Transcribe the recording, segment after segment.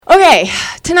Okay,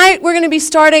 tonight we're going to be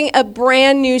starting a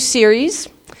brand new series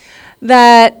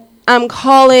that I'm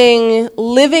calling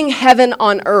Living Heaven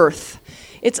on Earth.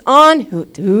 It's on,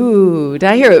 ooh, did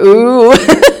I hear it? Ooh.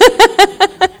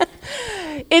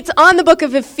 It's on the book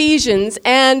of Ephesians,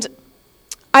 and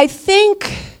I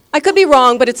think, I could be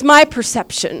wrong, but it's my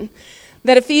perception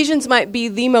that Ephesians might be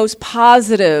the most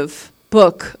positive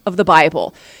book of the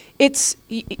Bible. It's,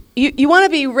 you want to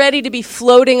be ready to be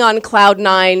floating on cloud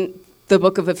nine. The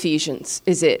book of Ephesians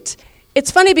is it.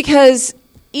 It's funny because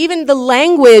even the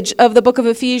language of the book of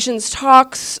Ephesians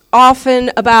talks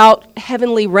often about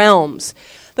heavenly realms.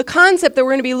 The concept that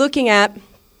we're going to be looking at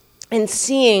and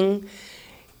seeing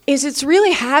is it's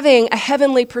really having a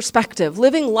heavenly perspective,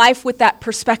 living life with that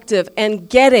perspective and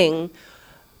getting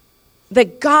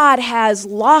that God has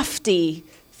lofty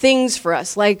things for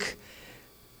us. Like,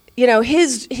 you know,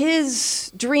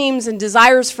 his dreams and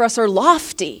desires for us are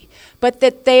lofty, but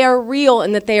that they are real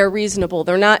and that they are reasonable.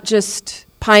 They're not just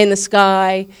pie in the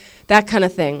sky, that kind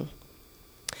of thing.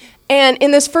 And in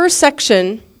this first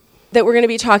section that we're going to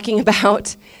be talking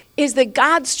about is that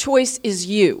God's choice is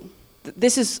you.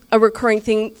 This is a recurring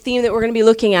theme that we're going to be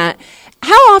looking at.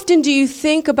 How often do you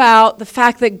think about the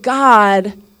fact that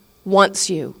God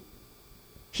wants you?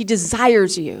 He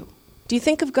desires you. Do you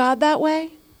think of God that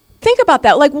way? Think about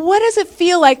that. Like, what does it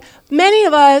feel like? Many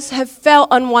of us have felt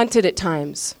unwanted at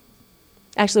times.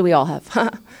 Actually, we all have.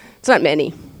 It's not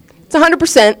many. It's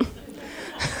 100%.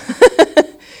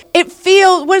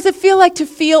 What does it feel like to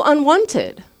feel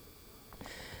unwanted?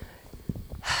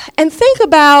 And think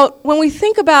about, when we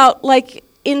think about, like,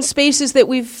 in spaces that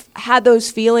we've had those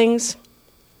feelings,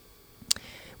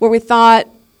 where we thought,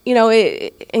 you know,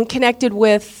 and connected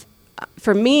with,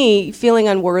 for me, feeling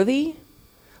unworthy.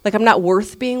 Like, I'm not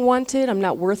worth being wanted. I'm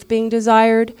not worth being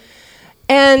desired.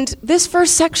 And this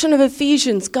first section of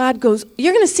Ephesians, God goes,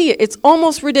 you're going to see it. It's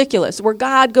almost ridiculous, where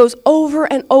God goes over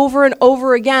and over and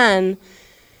over again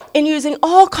in using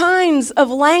all kinds of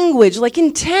language, like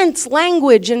intense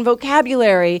language and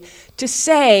vocabulary, to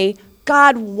say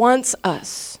God wants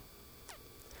us.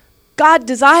 God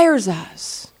desires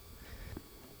us.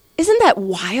 Isn't that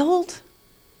wild?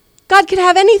 God could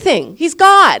have anything. He's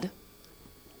God.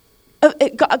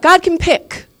 God can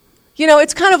pick. You know,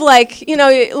 it's kind of like, you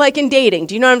know, like in dating.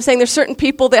 Do you know what I'm saying? There's certain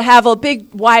people that have a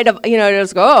big, wide, you know,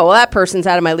 just go, oh, well, that person's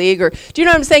out of my league. Or do you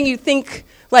know what I'm saying? You think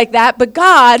like that. But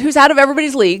God, who's out of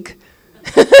everybody's league,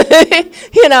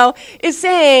 you know, is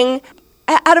saying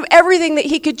out of everything that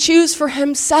he could choose for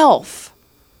himself,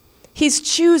 he's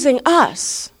choosing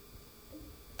us.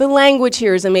 The language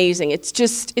here is amazing. It's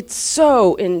just, it's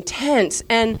so intense.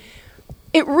 And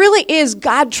it really is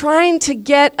God trying to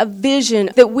get a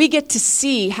vision that we get to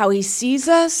see how he sees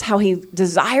us, how he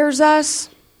desires us,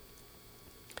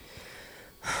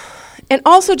 and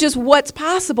also just what's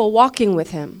possible walking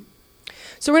with him.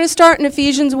 So we're going to start in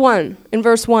Ephesians 1, in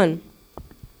verse 1.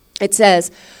 It says,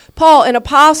 Paul, an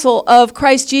apostle of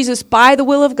Christ Jesus by the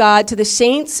will of God, to the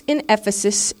saints in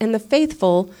Ephesus and the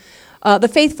faithful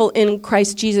in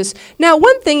Christ Jesus. Now,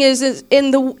 one thing is in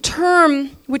the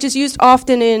term, which is used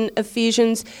often in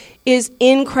Ephesians, is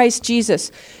in Christ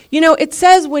Jesus. You know, it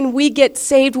says when we get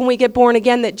saved, when we get born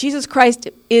again, that Jesus Christ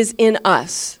is in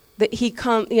us. That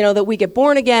that we get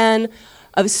born again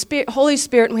of Holy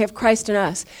Spirit, and we have Christ in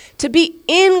us. To be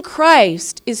in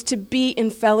Christ is to be in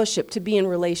fellowship, to be in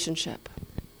relationship.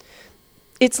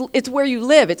 It's where you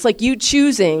live. It's like you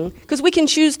choosing, because we can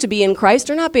choose to be in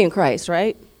Christ or not be in Christ,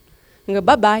 right? And go,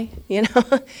 bye-bye, you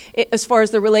know, as far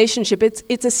as the relationship.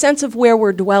 It's a sense of where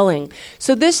we're dwelling.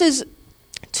 So this is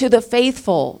to the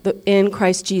faithful in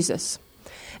Christ Jesus.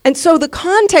 And so the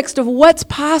context of what's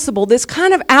possible, this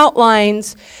kind of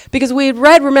outlines, because we had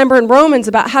read, remember, in Romans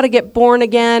about how to get born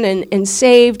again and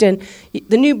saved and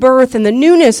the new birth and the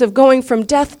newness of going from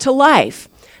death to life.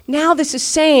 Now this is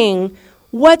saying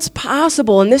what's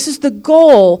possible, and this is the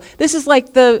goal. This is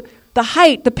like the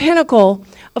height, the pinnacle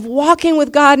of walking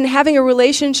with God and having a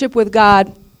relationship with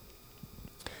God,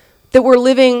 that we're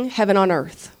living heaven on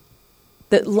earth.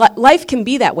 That life can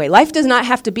be that way. Life does not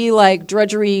have to be like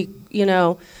drudgery, you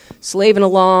know, slaving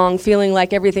along, feeling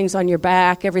like everything's on your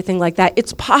back, everything like that.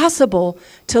 It's possible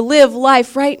to live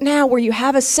life right now where you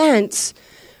have a sense,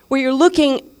 where you're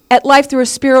looking at life through a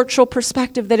spiritual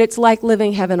perspective, that it's like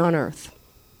living heaven on earth.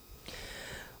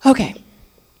 Okay.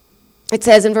 It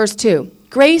says in verse 2,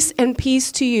 grace and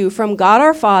peace to you from God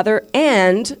our Father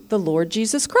and the Lord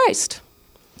Jesus Christ.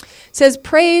 It says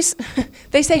praise,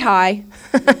 they say hi.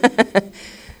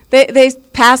 they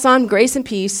pass on grace and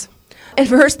peace. In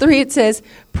verse 3 it says,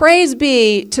 "Praise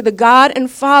be to the God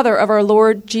and Father of our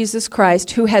Lord Jesus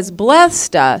Christ, who has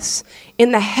blessed us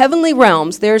in the heavenly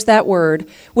realms," there's that word,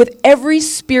 "with every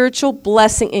spiritual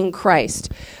blessing in Christ."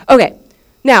 Okay,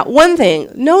 now one thing,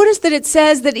 notice that it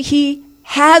says that he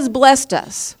has blessed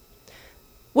us.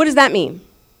 What does that mean?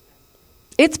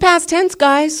 It's past tense,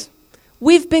 guys.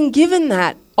 We've been given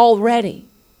that already.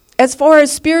 As far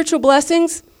as spiritual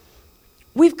blessings,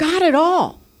 we've got it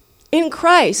all. In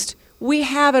Christ, we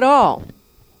have it all.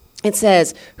 It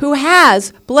says, "Who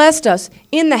has blessed us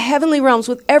in the heavenly realms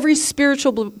with every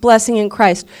spiritual blessing in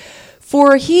Christ.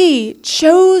 For he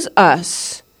chose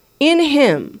us in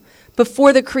him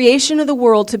before the creation of the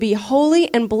world to be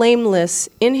holy and blameless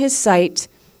in his sight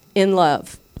in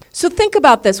love." So think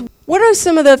about this. What are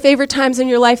some of the favorite times in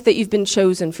your life that you've been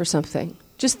chosen for something?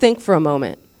 Just think for a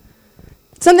moment.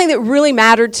 Something that really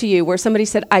mattered to you, where somebody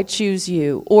said, "I choose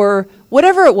you," or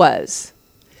whatever it was.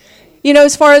 You know,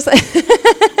 as far as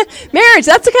marriage,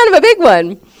 that's a kind of a big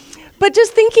one. But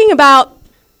just thinking about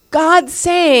God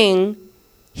saying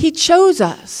he chose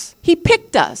us. He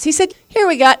picked us. He said, here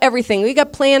we got everything. We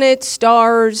got planets,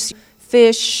 stars,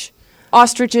 fish,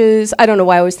 ostriches. I don't know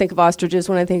why I always think of ostriches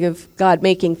when I think of God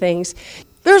making things.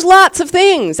 There's lots of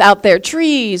things out there.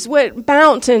 Trees,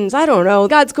 mountains, I don't know.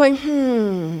 God's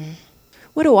going,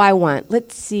 what do I want?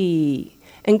 Let's see.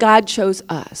 And God chose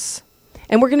us.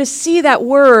 And we're going to see that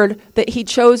word that he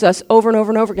chose us over and over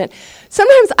and over again.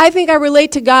 Sometimes I think I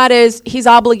relate to God as he's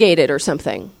obligated or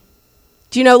something.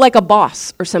 Do you know, like a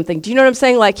boss or something? Do you know what I'm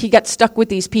saying? Like he got stuck with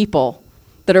these people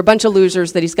that are a bunch of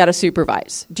losers that he's got to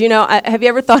supervise. Do you know, have you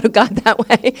ever thought of God that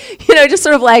way? You know, just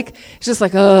sort of like, it's just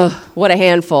like, oh, what a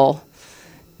handful.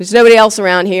 There's nobody else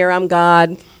around here. I'm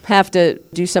God. Have to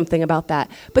do something about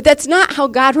that. But that's not how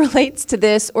God relates to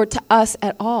this or to us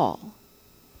at all.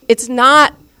 It's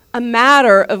not a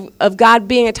matter of God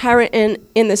being a tyrant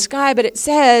in the sky, but it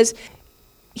says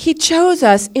he chose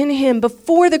us in him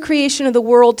before the creation of the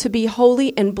world to be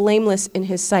holy and blameless in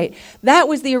his sight. That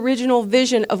was the original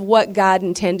vision of what God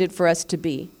intended for us to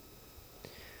be.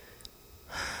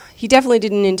 He definitely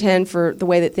didn't intend for the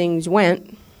way that things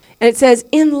went. And it says,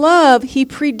 in love, he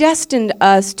predestined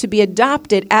us to be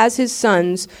adopted as his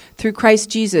sons through Christ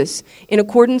Jesus, in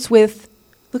accordance with,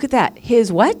 look at that,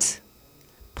 his what?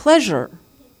 Pleasure.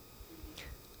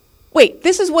 Wait,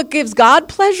 this is what gives God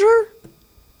pleasure?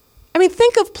 I mean,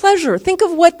 think of pleasure. Think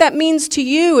of what that means to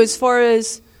you as far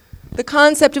as the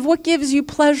concept of what gives you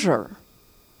pleasure.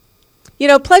 You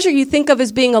know, pleasure you think of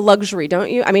as being a luxury,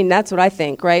 don't you? I mean, that's what I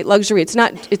think, right? Luxury, it's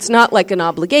not like an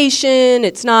obligation.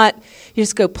 It's not, you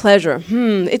just go pleasure.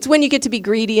 It's when you get to be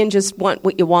greedy and just want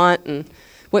what you want and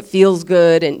what feels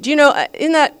good. And, do you know,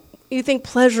 in that, you think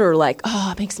pleasure like,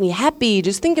 oh, it makes me happy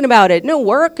just thinking about it. No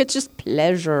work, it's just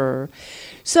pleasure.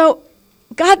 So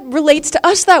God relates to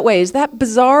us that way. Is that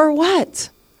bizarre or what?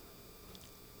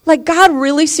 Like God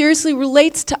really seriously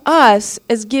relates to us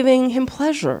as giving him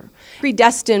pleasure.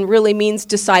 Predestined really means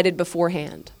decided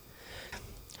beforehand.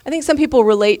 I think some people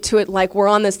relate to it like we're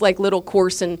on this like little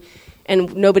course and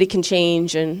nobody can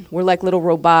change and we're like little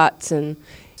robots and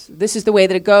this is the way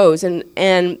that it goes.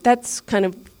 And that's kind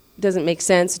of doesn't make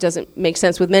sense. It doesn't make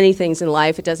sense with many things in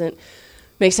life. It doesn't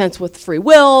make sense with free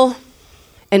will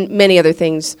and many other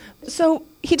things. So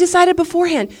he decided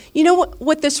beforehand. You know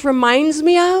what this reminds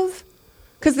me of?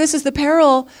 Because this is the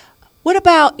parallel. What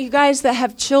about you guys that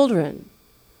have children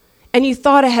and you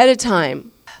thought ahead of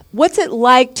time? What's it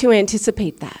like to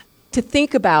anticipate that, to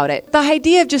think about it? The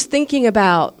idea of just thinking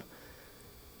about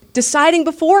deciding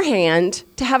beforehand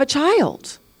to have a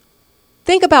child.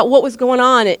 Think about what was going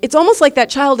on. It's almost like that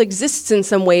child exists in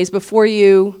some ways before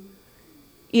you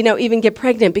even get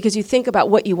pregnant because you think about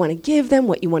what you want to give them,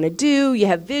 what you want to do. You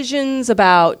have visions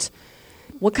about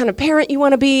what kind of parent you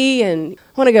want to be and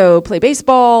I want to go play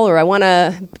baseball or I want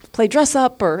to play dress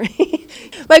up or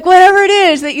like whatever it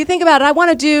is that you think about. I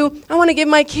want to give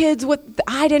my kids what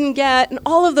I didn't get and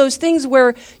all of those things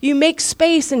where you make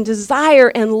space and desire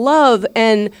and love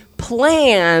and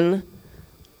plan.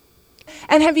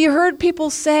 And have you heard people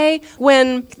say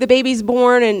when the baby's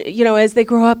born and, as they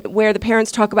grow up, where the parents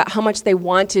talk about how much they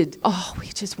wanted, oh, we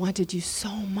just wanted you so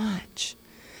much.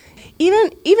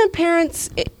 Even parents,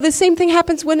 the same thing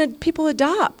happens when people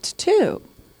adopt, too.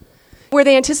 Where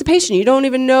the anticipation, you don't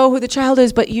even know who the child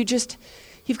is, but you've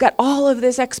got all of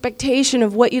this expectation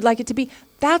of what you'd like it to be.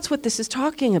 That's what this is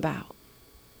talking about.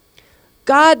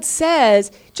 God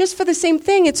says, just for the same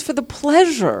thing, it's for the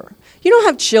pleasure. You don't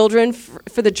have children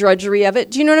for the drudgery of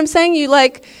it. Do you know what I'm saying? You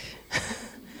like,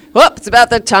 it's about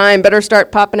that time. Better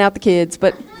start popping out the kids.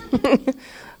 But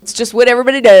it's just what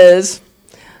everybody does.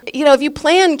 If you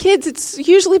plan kids, it's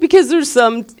usually because there's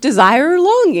some desire or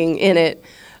longing in it.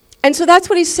 And so that's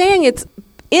what he's saying. It's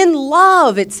in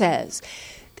love, it says.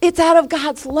 It's out of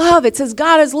God's love. It says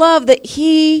God is love, that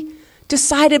he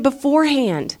decided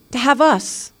beforehand to have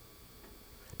us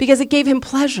because it gave him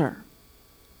pleasure.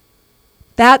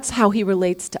 That's how he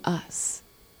relates to us.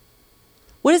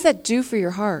 What does that do for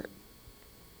your heart?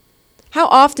 How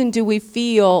often do we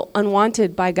feel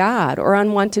unwanted by God or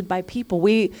unwanted by people?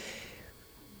 We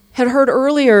had heard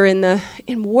earlier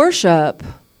in worship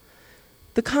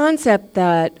the concept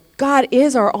that God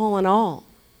is our all in all.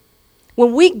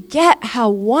 When we get how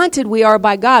wanted we are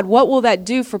by God, what will that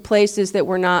do for places that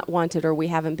we're not wanted or we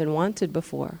haven't been wanted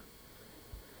before?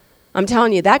 I'm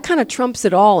telling you, that kind of trumps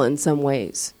it all in some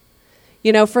ways.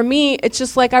 For me, it's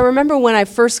just like I remember when I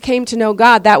first came to know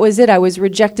God, that was it. I was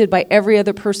rejected by every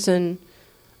other person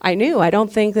I knew. I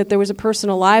don't think that there was a person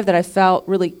alive that I felt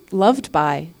really loved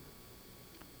by.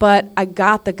 But I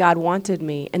got that God wanted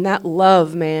me. And that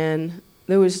love, man,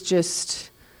 there was just,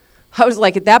 I was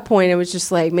like, at that point, it was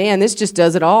just like, man, this just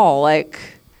does it all. Like,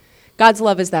 God's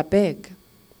love is that big.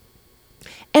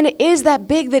 And it is that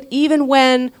big that even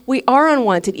when we are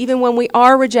unwanted, even when we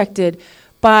are rejected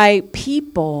by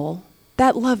people,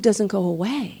 that love doesn't go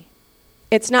away.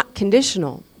 It's not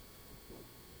conditional.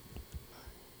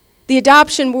 The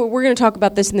adoption, we're going to talk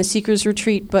about this in the Seekers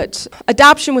Retreat, but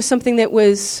adoption was something that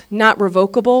was not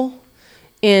revocable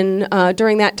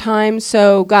during that time.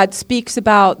 So God speaks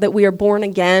about that we are born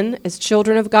again as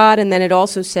children of God, and then it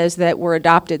also says that we're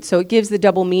adopted. So it gives the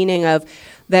double meaning of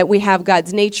that we have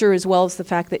God's nature as well as the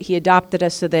fact that he adopted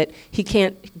us so that he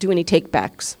can't do any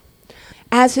takebacks.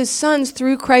 As his sons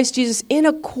through Christ Jesus in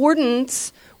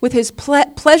accordance with his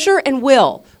pleasure and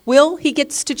will. Will, he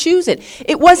gets to choose it.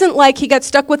 It wasn't like he got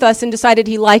stuck with us and decided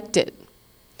he liked it.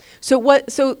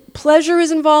 So pleasure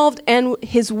is involved and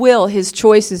his will, his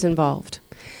choice is involved.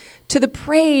 To the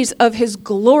praise of his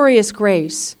glorious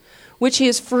grace, which he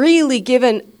has freely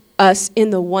given us in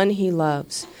the one he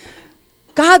loves.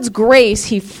 God's grace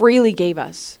he freely gave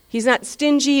us. He's not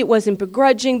stingy, it wasn't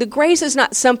begrudging. The grace is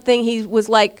not something he was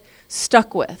like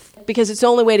stuck with because it's the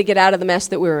only way to get out of the mess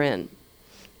that we were in.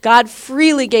 God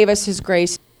freely gave us his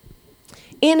grace.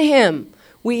 In him,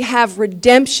 we have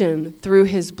redemption through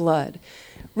his blood.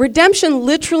 Redemption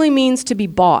literally means to be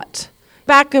bought.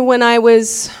 Back when I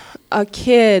was a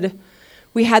kid,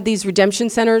 we had these redemption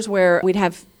centers where we'd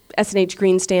have S&H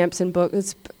green stamps and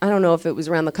books. I don't know if it was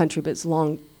around the country, but it's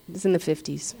in the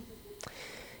 50s.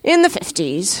 In the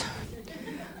 50s.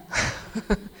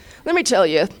 Let me tell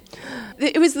you.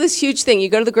 It was this huge thing. You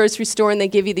go to the grocery store and they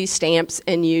give you these stamps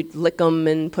and you'd lick them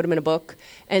and put them in a book.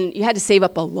 And you had to save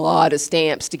up a lot of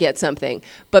stamps to get something.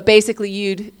 But basically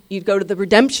you'd go to the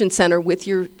redemption center with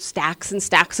your stacks and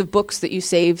stacks of books that you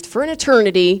saved for an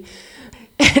eternity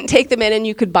and take them in and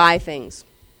you could buy things.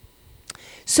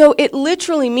 So it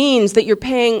literally means that you're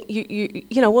paying,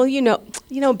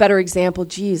 a better example,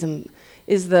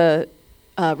 is the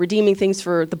redeeming things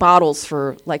for the bottles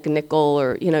for like a nickel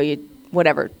or,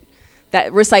 whatever.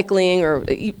 That recycling,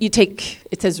 or you take,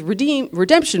 it says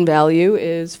redemption value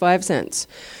is 5 cents.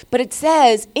 But it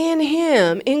says in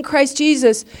him, in Christ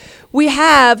Jesus, we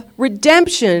have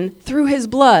redemption through his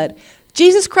blood.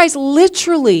 Jesus Christ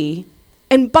literally,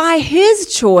 and by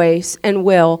his choice and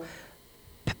will,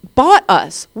 bought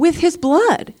us with his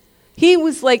blood. He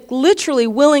was like literally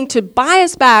willing to buy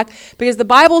us back because the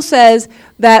Bible says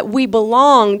that we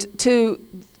belonged to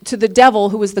the devil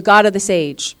who was the god of this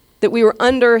age. That we were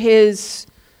under his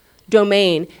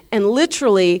domain. And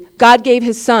literally, God gave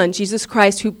his son, Jesus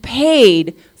Christ, who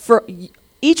paid for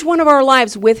each one of our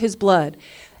lives with his blood.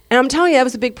 And I'm telling you, that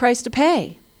was a big price to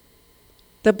pay.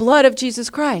 The blood of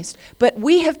Jesus Christ. But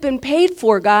we have been paid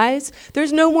for, guys.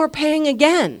 There's no more paying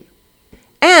again.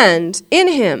 And in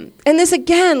him, and this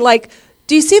again,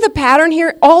 do you see the pattern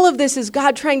here? All of this is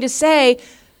God trying to say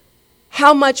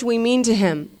how much we mean to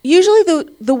him. Usually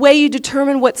the way you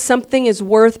determine what something is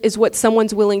worth is what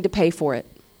someone's willing to pay for it.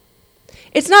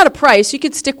 It's not a price. You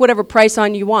could stick whatever price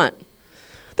on you want.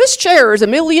 This chair is $1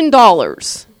 million.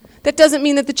 That doesn't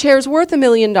mean that the chair is worth $1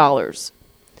 million.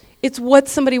 It's what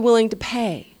somebody willing to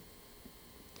pay.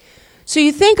 So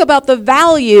you think about the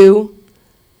value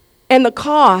and the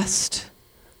cost.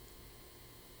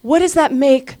 What does that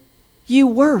make you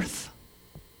worth?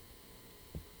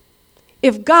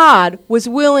 If God was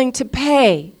willing to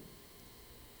pay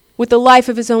with the life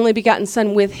of his only begotten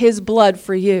son with his blood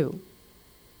for you,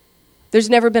 there's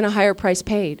never been a higher price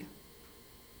paid.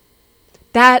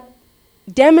 That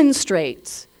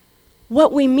demonstrates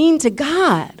what we mean to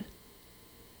God.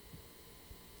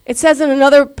 It says in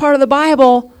another part of the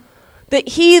Bible that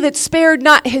he that spared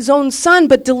not his own son,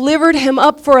 but delivered him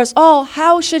up for us all,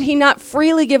 how should he not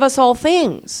freely give us all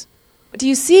things? Do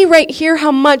you see right here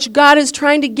how much God is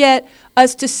trying to get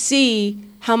us to see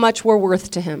how much we're worth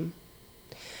to him?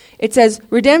 It says,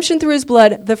 redemption through his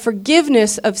blood, the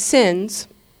forgiveness of sins,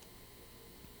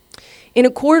 in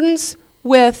accordance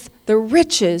with the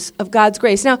riches of God's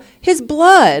grace. Now, his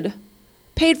blood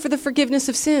paid for the forgiveness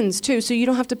of sins too, so you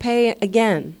don't have to pay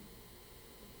again.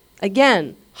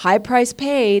 Again, high price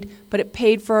paid, but it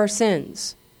paid for our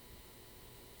sins.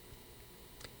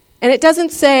 And it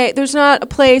doesn't say, there's not a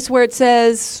place where it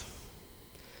says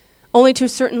only to a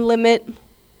certain limit,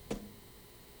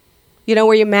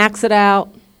 where you max it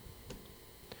out.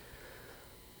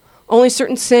 Only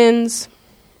certain sins.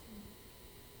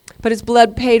 But his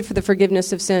blood paid for the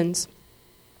forgiveness of sins.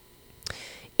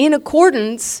 In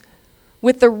accordance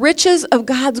with the riches of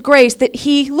God's grace that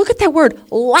he, look at that word,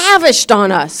 lavished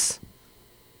on us.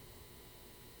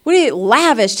 What he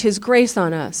lavished his grace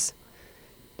on us.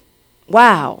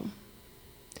 Wow.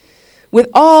 With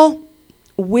all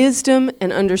wisdom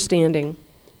and understanding.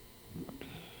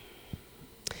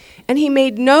 And he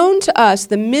made known to us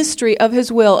the mystery of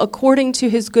his will according to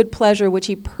his good pleasure, which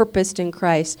he purposed in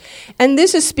Christ. And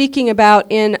this is speaking about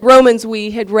in Romans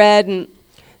we had read, and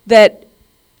that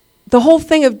the whole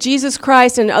thing of Jesus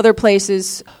Christ and other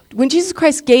places, when Jesus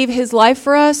Christ gave his life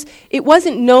for us, it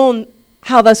wasn't known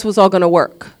how this was all going to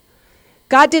work.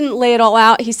 God didn't lay it all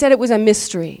out. He said it was a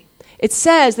mystery. It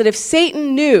says that if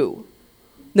Satan knew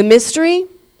the mystery,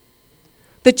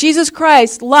 that Jesus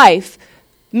Christ's life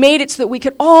made it so that we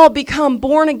could all become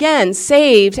born again,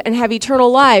 saved, and have eternal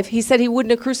life, he said he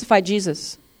wouldn't have crucified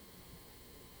Jesus.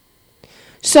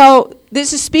 So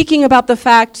this is speaking about the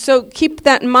fact, so keep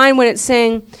that in mind when it's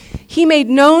saying, he made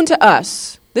known to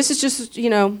us. This is just,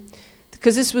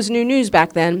 because this was new news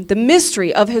back then, the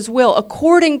mystery of his will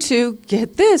according to,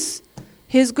 get this,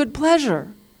 his good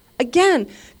pleasure. Again,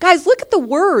 guys, look at the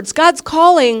words. God's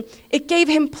calling, it gave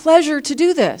him pleasure to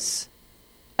do this.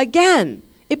 Again,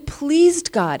 it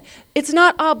pleased God. It's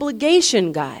not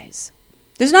obligation, guys.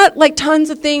 There's not like tons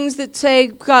of things that say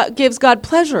God gives God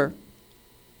pleasure,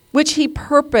 which he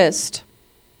purposed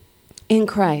in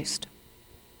Christ.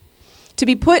 To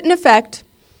be put in effect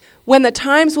when the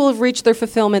times will have reached their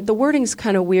fulfillment. The wording's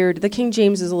kind of weird. The King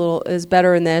James is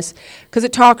better in this because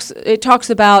it talks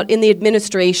about in the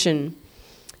administration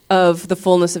of the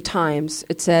fullness of times.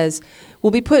 It says,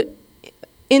 will be put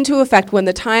into effect when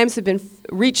the times have been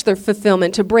reached their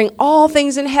fulfillment, to bring all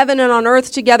things in heaven and on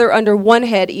earth together under one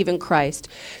head, even Christ.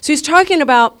 So he's talking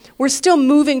about we're still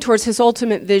moving towards his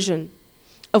ultimate vision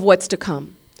of what's to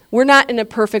come. We're not in a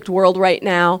perfect world right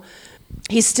now.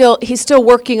 He's still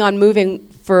working on moving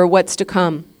for what's to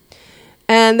come.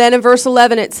 And then in verse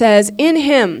 11 it says, in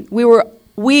him we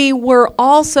were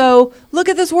also, look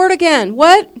at this word again.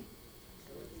 What?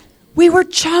 We were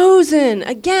chosen.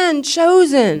 Again,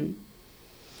 chosen.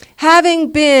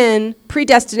 Having been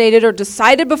predestinated or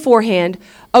decided beforehand,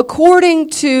 according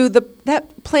to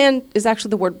that plan is actually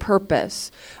the word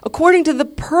purpose, according to the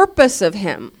purpose of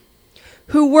him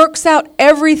who works out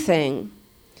everything,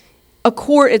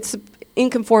 it's in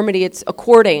conformity, it's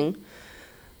according,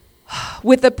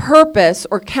 with the purpose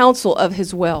or counsel of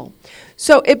his will.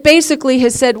 So it basically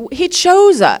has said he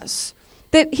chose us.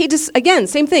 That again,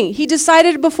 same thing, he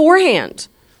decided beforehand,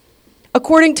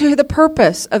 according to the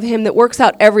purpose of him that works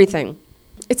out everything.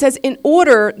 It says, in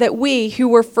order that we who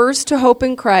were first to hope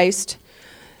in Christ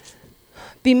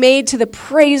be made to the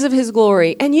praise of his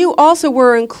glory. And you also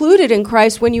were included in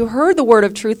Christ when you heard the word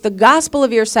of truth, the gospel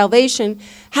of your salvation.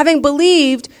 Having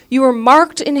believed, you were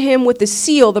marked in him with the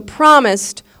seal, the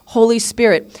promised Holy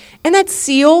Spirit. And that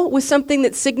seal was something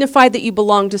that signified that you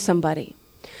belonged to somebody.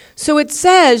 So it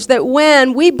says that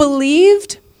when we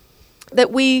believed,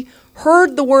 that we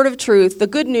heard the word of truth, the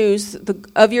good news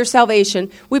of your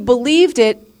salvation, we believed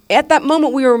it, at that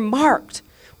moment we were marked.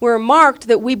 We were marked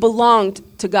that we belonged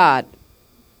to God.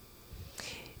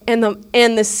 And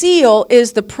the seal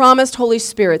is the promised Holy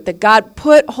Spirit, that God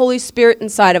put Holy Spirit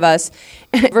inside of us.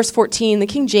 And verse 14, the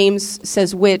King James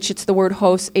says which, it's the word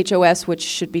hos, H-O-S, which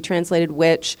should be translated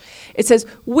which. It says,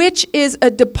 which is a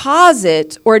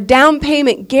deposit or a down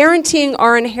payment guaranteeing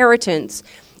our inheritance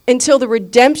until the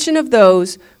redemption of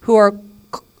those who are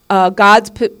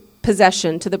God's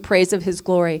possession to the praise of his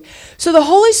glory. So the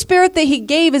Holy Spirit that he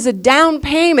gave is a down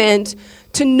payment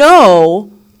to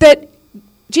know that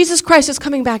Jesus Christ is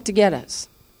coming back to get us.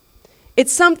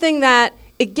 It's something that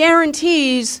it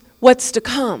guarantees what's to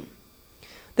come.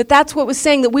 that's what was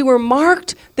saying, that we were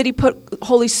marked, that he put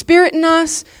Holy Spirit in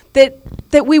us, that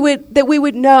we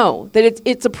would know that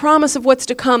it's a promise of what's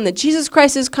to come, that Jesus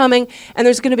Christ is coming, and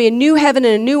there's going to be a new heaven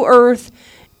and a new earth,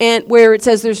 and where it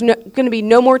says there's going to be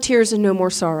no more tears and no more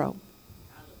sorrow.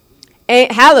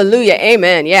 Hallelujah,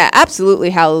 amen. Yeah,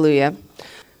 absolutely, hallelujah.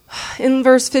 In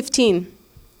verse 15,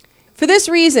 for this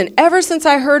reason, ever since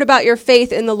I heard about your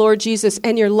faith in the Lord Jesus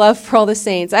and your love for all the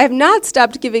saints, I have not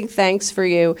stopped giving thanks for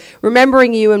you,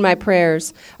 remembering you in my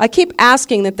prayers. I keep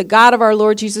asking that the God of our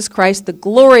Lord Jesus Christ, the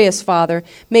glorious Father,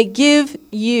 may give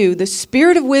you the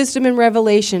spirit of wisdom and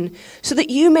revelation so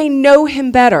that you may know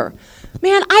him better.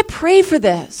 Man, I pray for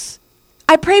this.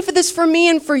 I pray for this for me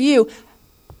and for you.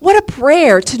 What a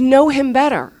prayer to know him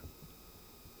better.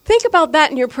 Think about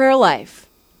that in your prayer life.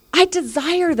 I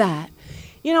desire that.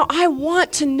 I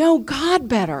want to know God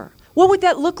better. What would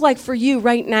that look like for you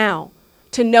right now,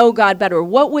 to know God better?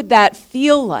 What would that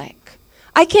feel like?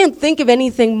 I can't think of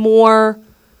anything more.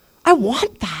 I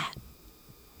want that.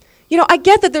 I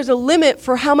get that there's a limit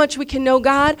for how much we can know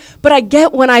God, but I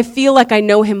get when I feel like I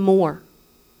know him more.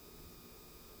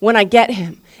 When I get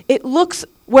him. It looks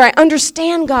where I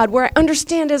understand God, where I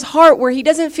understand his heart, where he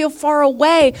doesn't feel far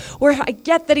away, where I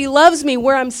get that he loves me,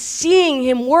 where I'm seeing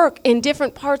him work in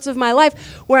different parts of my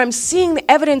life, where I'm seeing the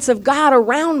evidence of God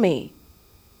around me.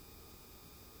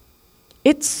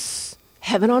 It's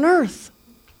heaven on earth.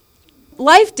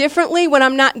 Life differently when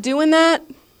I'm not doing that,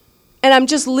 and I'm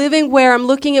just living where I'm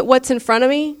looking at what's in front of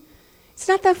me, it's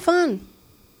not that fun.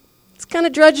 It's kind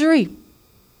of drudgery.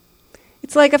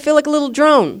 It's like I feel like a little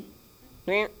drone.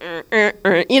 You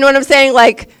know what I'm saying?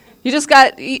 Like, you just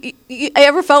got, you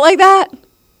ever felt like that?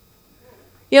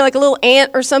 Like a little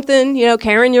ant or something,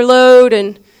 carrying your load,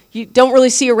 and you don't really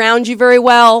see around you very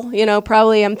well.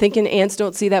 Probably I'm thinking ants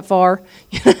don't see that far.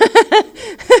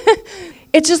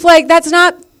 It's just like, that's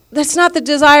not the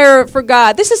desire for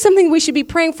God. This is something we should be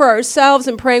praying for ourselves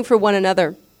and praying for one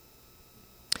another.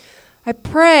 I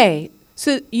pray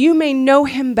so you may know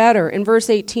him better. In verse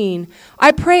 18,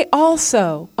 I pray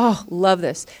also, love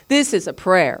this. This is a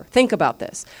prayer. Think about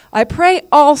this. I pray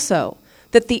also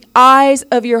that the eyes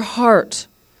of your heart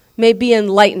may be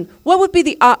enlightened. What would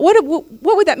be what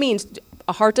would that mean?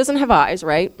 A heart doesn't have eyes,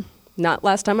 right? Not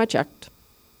last time I checked.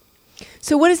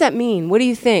 So what does that mean? What do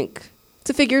you think?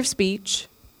 It's a figure of speech.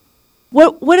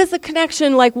 What is the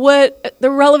connection, what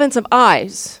the relevance of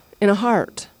eyes in a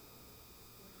heart?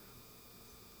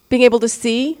 Being able to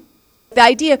see? The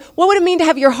idea, what would it mean to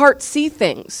have your heart see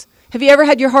things? Have you ever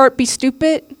had your heart be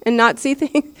stupid and not see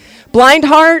things? Blind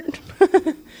heart?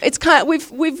 It's kind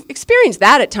of, we've experienced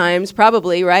that at times,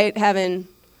 probably, right? Having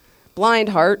blind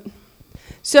heart.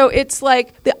 So it's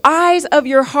like the eyes of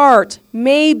your heart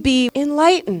may be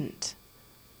enlightened.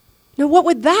 Now, what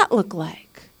would that look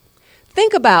like?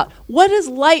 Think about, what does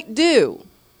light do?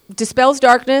 It dispels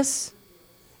darkness.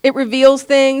 It reveals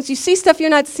things. You see stuff you're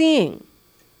not seeing.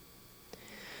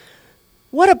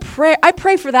 What a prayer. I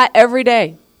pray for that every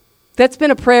day. That's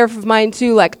been a prayer of mine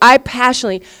too. I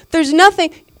passionately, there's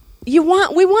nothing, we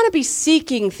want to be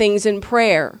seeking things in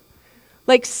prayer.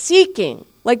 Seeking.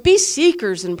 Be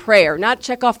seekers in prayer, not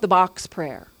check off the box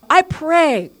prayer. I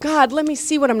pray, God, let me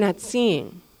see what I'm not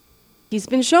seeing. He's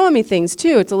been showing me things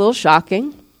too. It's a little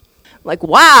shocking.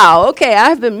 Wow, okay,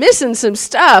 I've been missing some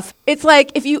stuff. It's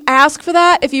if you ask for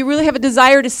that, if you really have a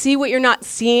desire to see what you're not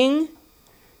seeing,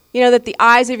 that the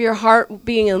eyes of your heart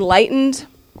being enlightened,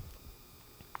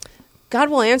 God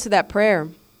will answer that prayer.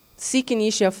 Seek and ye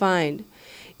shall find.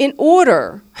 In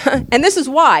order, and this is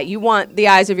why you want the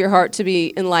eyes of your heart to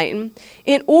be enlightened,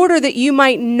 in order that you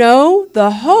might know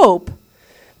the hope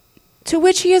to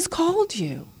which he has called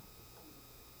you.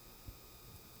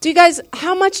 Do you guys,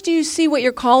 how much do you see what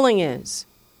your calling is?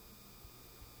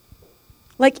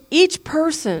 Each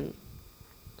person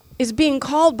is being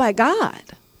called by God.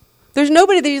 There's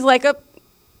nobody that he's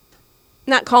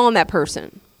not calling that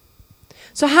person.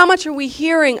 So how much are we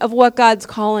hearing of what God's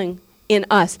calling in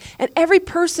us? And every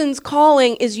person's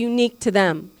calling is unique to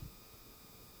them.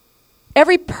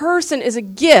 Every person is a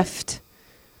gift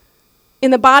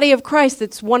in the body of Christ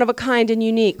that's one of a kind and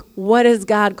unique. What is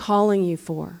God calling you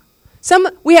for?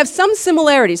 We have some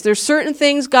similarities. There's certain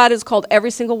things God has called every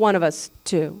single one of us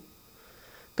to.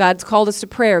 God's called us to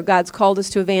prayer. God's called us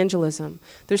to evangelism.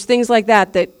 There's things like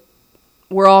that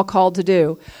we're all called to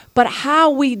do. But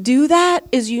how we do that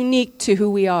is unique to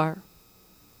who we are.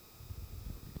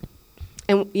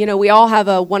 And, we all have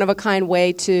a one-of-a-kind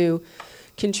way to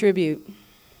contribute.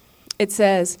 It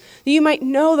says, that you might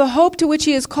know the hope to which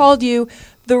he has called you,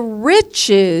 the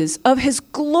riches of his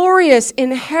glorious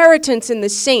inheritance in the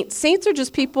saints. Saints are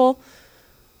just people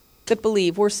that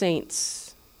believe. We're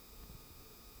saints.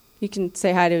 You can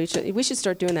say hi to each other. We should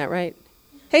start doing that, right?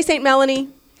 Hey, St. Melanie.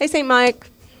 Hey, St. Mike.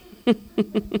 It's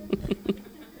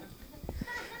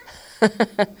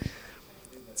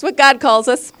what God calls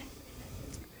us.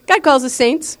 God calls us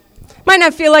saints. Might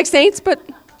not feel like saints, but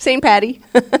St. Patty.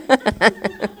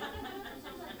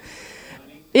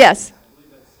 Yes.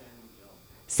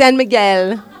 San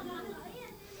Miguel.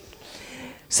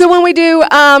 So when we do,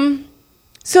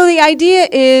 so the idea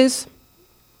is,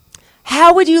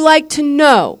 how would you like to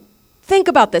know? Think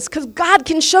about this, because God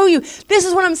can show you. This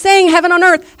is what I'm saying, heaven on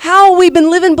earth. How we've been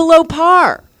living below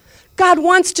par. God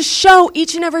wants to show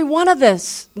each and every one of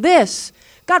this.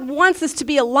 God wants this to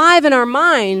be alive in our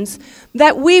minds,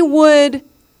 that we would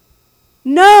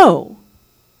know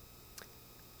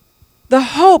the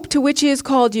hope to which he has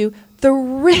called you, the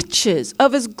riches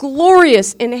of his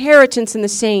glorious inheritance in the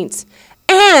saints,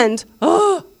 and,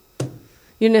 my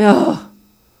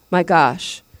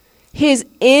gosh, his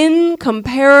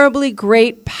incomparably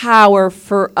great power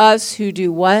for us who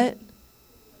do what?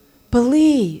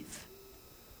 Believe.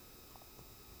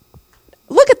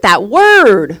 Look at that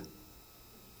word.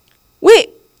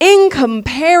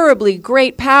 Incomparably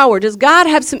great power. Does God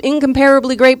have some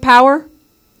incomparably great power?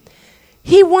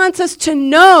 He wants us to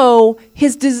know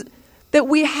that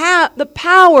we have the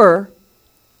power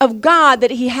of God that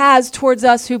he has towards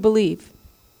us who believe.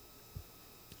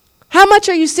 How much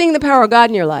are you seeing the power of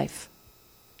God in your life?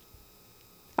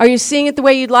 Are you seeing it the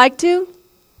way you'd like to?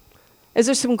 Is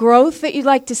there some growth that you'd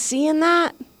like to see in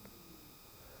that?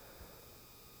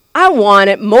 I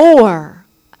want it more.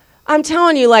 I'm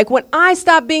telling you, like when I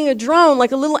stop being a drone,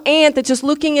 like a little ant that's just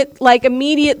looking at like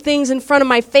immediate things in front of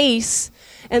my face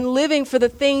and living for the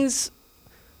things,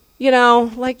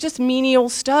 like just menial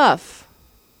stuff.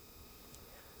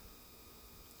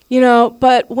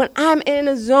 But when I'm in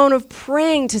a zone of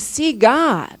praying to see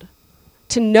God,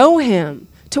 to know him,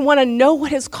 to want to know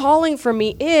what his calling for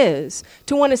me is,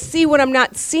 to want to see what I'm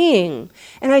not seeing,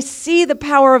 and I see the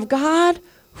power of God,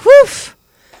 whew,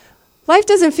 life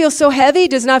doesn't feel so heavy,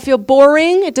 does not feel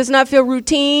boring, it does not feel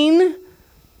routine.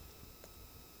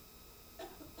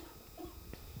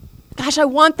 Gosh, I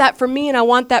want that for me and I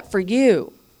want that for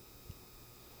you.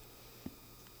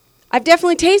 I've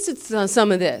definitely tasted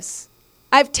some of this.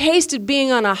 I've tasted being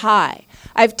on a high.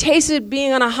 I've tasted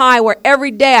being on a high where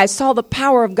every day I saw the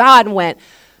power of God and went,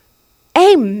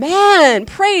 amen,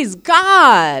 praise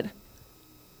God.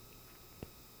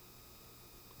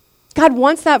 God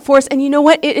wants that for us, and you know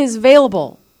what? It is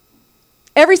available.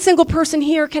 Every single person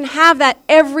here can have that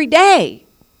every day.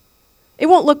 It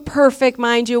won't look perfect,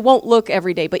 mind you. It won't look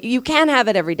every day, but you can have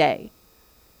it every day.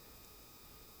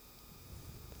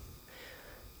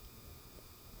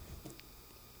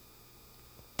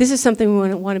 This is something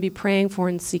we want to be praying for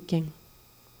and seeking.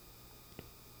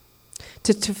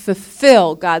 To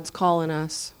fulfill God's call in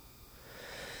us.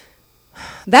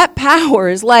 That power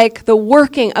is like the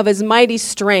working of his mighty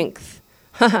strength,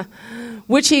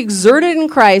 which he exerted in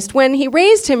Christ when he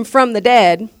raised him from the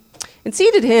dead and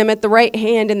seated him at the right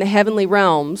hand in the heavenly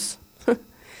realms.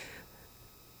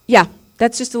 Yeah,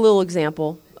 that's just a little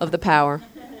example of the power.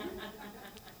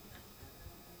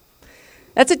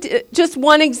 That's just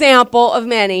one example of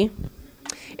many.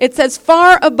 It says,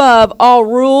 far above all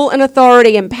rule and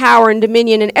authority and power and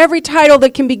dominion and every title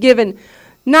that can be given,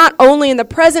 not only in the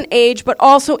present age, but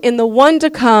also in the one to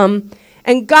come.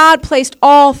 And God placed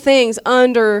all things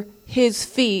under his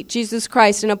feet, Jesus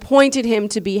Christ, and appointed him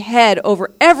to be head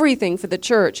over everything for the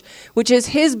church, which is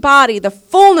his body, the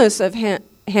fullness of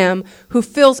him who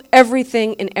fills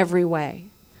everything in every way.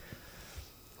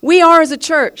 We are as a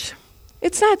church.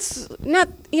 It's not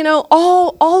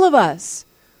all of us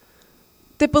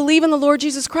that believe in the Lord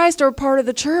Jesus Christ are a part of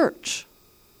the church.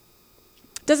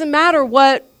 Doesn't matter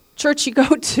what church you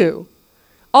go to.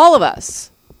 All of us.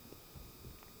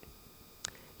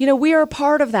 We are a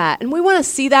part of that. And we want to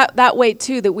see that way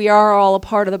too, that we are all a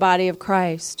part of the body of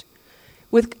Christ.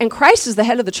 And Christ is the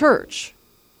head of the church.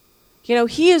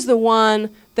 He is the one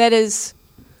that is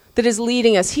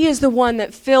leading us. He is the one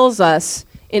that fills us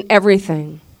in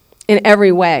everything, in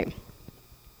every way.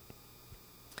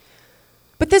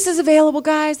 But this is available,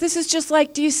 guys. This is just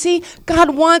like, do you see?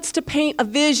 God wants to paint a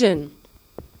vision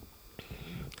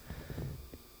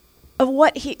of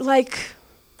what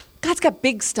God's got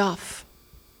big stuff.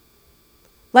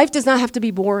 Life does not have to be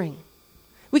boring.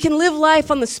 We can live life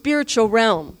on the spiritual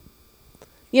realm.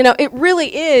 It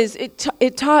really is. It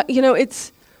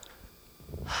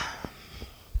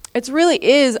really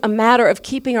is a matter of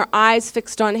keeping our eyes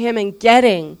fixed on him and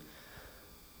getting,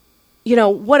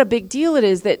 what a big deal it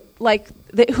is that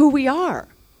who we are.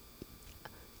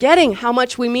 Getting how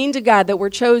much we mean to God, that we're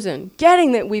chosen.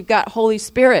 Getting that we've got Holy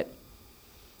Spirit.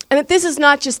 And that this is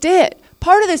not just it.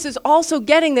 Part of this is also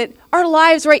getting that our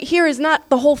lives right here is not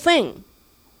the whole thing.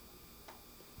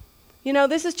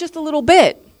 This is just a little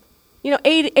bit.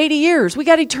 80 years. We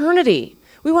got eternity.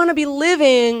 We want to be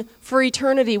living for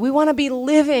eternity. We want to be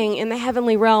living in the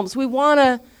heavenly realms. We want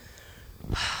to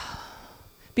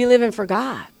be living for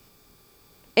God.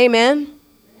 Amen?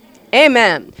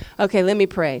 Amen. Okay, let me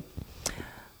pray.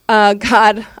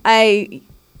 God, I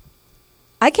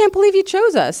can't believe you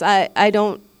chose us. I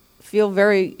don't feel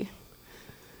very...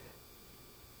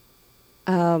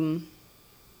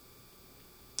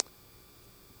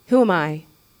 who am I?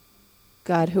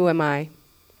 God, who am I?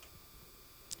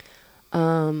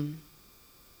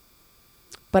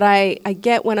 But I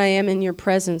get when I am in your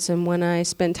presence, and when I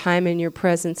spend time in your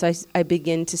presence, I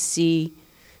begin to see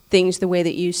things the way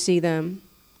that you see them.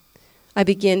 I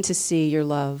begin to see your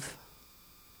love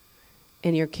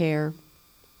and your care.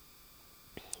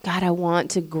 God, I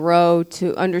want to grow,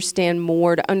 to understand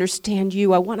more, to understand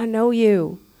you. I want to know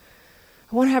you.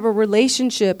 I want to have a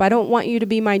relationship. I don't want you to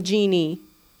be my genie.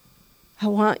 I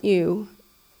want you.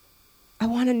 I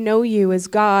want to know you as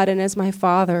God and as my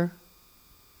Father.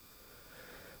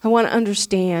 I want to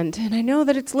understand. And I know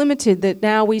that it's limited, that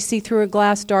now we see through a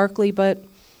glass darkly, but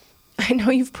I know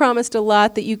you've promised a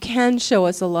lot, that you can show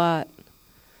us a lot.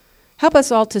 Help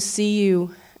us all to see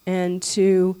you and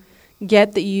to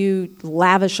get that you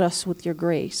lavish us with your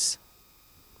grace.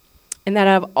 And that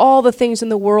out of all the things in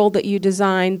the world that you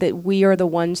designed, that we are the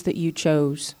ones that you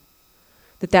chose.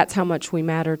 That's how much we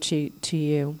matter to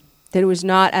you. That it was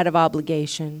not out of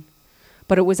obligation,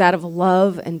 but it was out of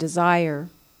love and desire,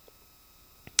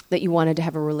 that you wanted to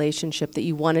have a relationship, that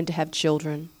you wanted to have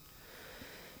children.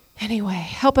 Anyway,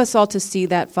 help us all to see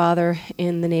that, Father,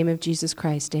 in the name of Jesus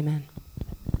Christ. Amen.